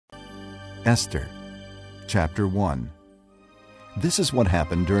Esther, chapter 1. This is what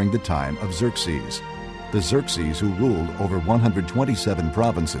happened during the time of Xerxes, the Xerxes who ruled over 127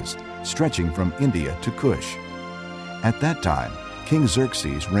 provinces, stretching from India to Cush. At that time, King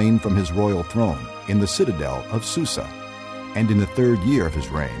Xerxes reigned from his royal throne in the citadel of Susa, and in the 3rd year of his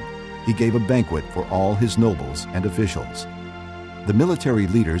reign, he gave a banquet for all his nobles and officials. The military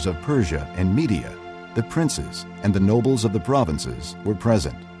leaders of Persia and Media, the princes, and the nobles of the provinces were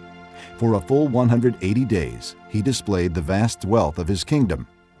present. For a full 180 days he displayed the vast wealth of his kingdom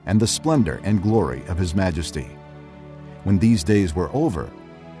and the splendor and glory of his majesty. When these days were over,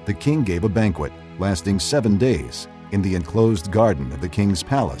 the king gave a banquet lasting 7 days in the enclosed garden of the king's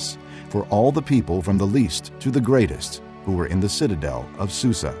palace for all the people from the least to the greatest who were in the citadel of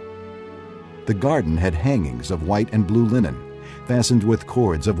Susa. The garden had hangings of white and blue linen, fastened with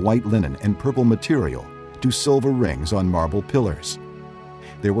cords of white linen and purple material to silver rings on marble pillars.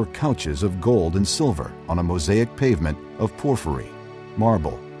 There were couches of gold and silver on a mosaic pavement of porphyry,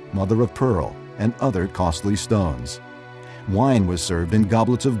 marble, mother of pearl, and other costly stones. Wine was served in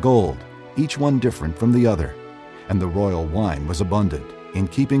goblets of gold, each one different from the other, and the royal wine was abundant, in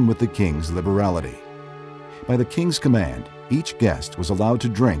keeping with the king's liberality. By the king's command, each guest was allowed to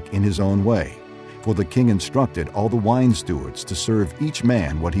drink in his own way, for the king instructed all the wine stewards to serve each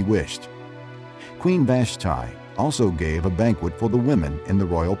man what he wished. Queen Vashti also gave a banquet for the women in the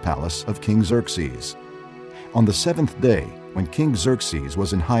royal palace of King Xerxes. On the 7th day, when King Xerxes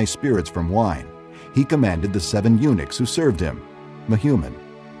was in high spirits from wine, he commanded the 7 eunuchs who served him, Mehuman,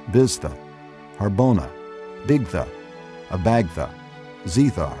 Biztha, Harbona, Bigtha, Abagtha,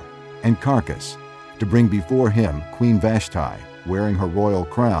 Zethar, and Carcass, to bring before him Queen Vashti, wearing her royal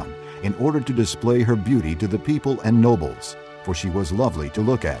crown, in order to display her beauty to the people and nobles, for she was lovely to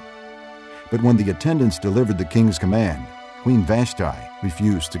look at. But when the attendants delivered the king's command, Queen Vashti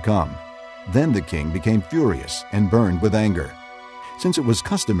refused to come. Then the king became furious and burned with anger. Since it was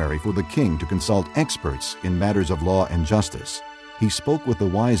customary for the king to consult experts in matters of law and justice, he spoke with the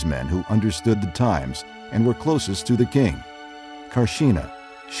wise men who understood the times and were closest to the king: Karshena,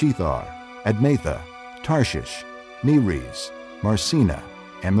 Shethar, Admatha, Tarshish, Meres, Marsena,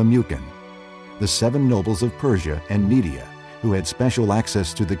 and Memucan, the 7 nobles of Persia and Media, who had special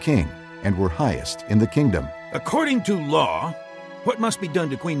access to the king and were highest in the kingdom. According to law, what must be done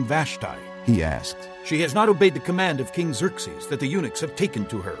to Queen Vashti? He asked. She has not obeyed the command of King Xerxes that the eunuchs have taken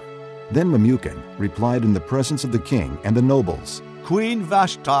to her. Then Memucan replied in the presence of the king and the nobles, Queen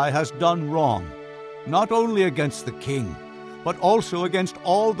Vashti has done wrong, not only against the king, but also against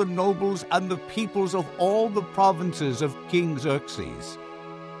all the nobles and the peoples of all the provinces of King Xerxes.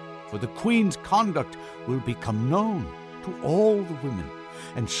 For the queen's conduct will become known to all the women,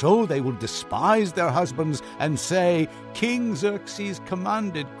 and so they will despise their husbands and say, King Xerxes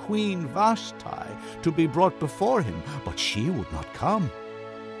commanded Queen Vashti to be brought before him, but she would not come.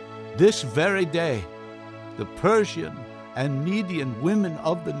 This very day, the Persian and Median women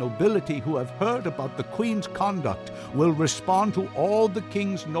of the nobility who have heard about the queen's conduct will respond to all the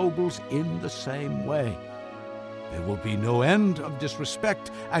king's nobles in the same way. There will be no end of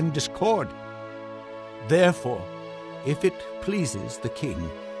disrespect and discord. Therefore, if it pleases the king,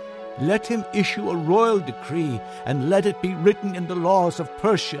 let him issue a royal decree, and let it be written in the laws of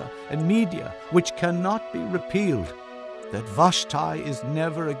Persia and Media, which cannot be repealed, that Vashti is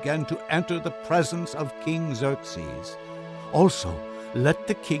never again to enter the presence of King Xerxes. Also, let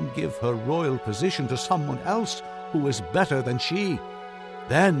the king give her royal position to someone else who is better than she.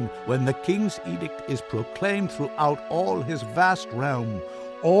 Then, when the king's edict is proclaimed throughout all his vast realm,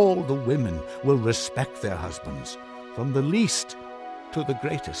 all the women will respect their husbands, from the least to the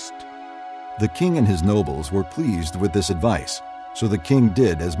greatest. The king and his nobles were pleased with this advice, so the king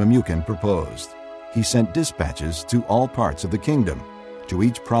did as Memucan proposed. He sent dispatches to all parts of the kingdom, to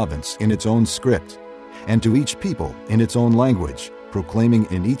each province in its own script, and to each people in its own language, proclaiming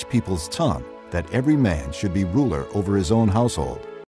in each people's tongue that every man should be ruler over his own household.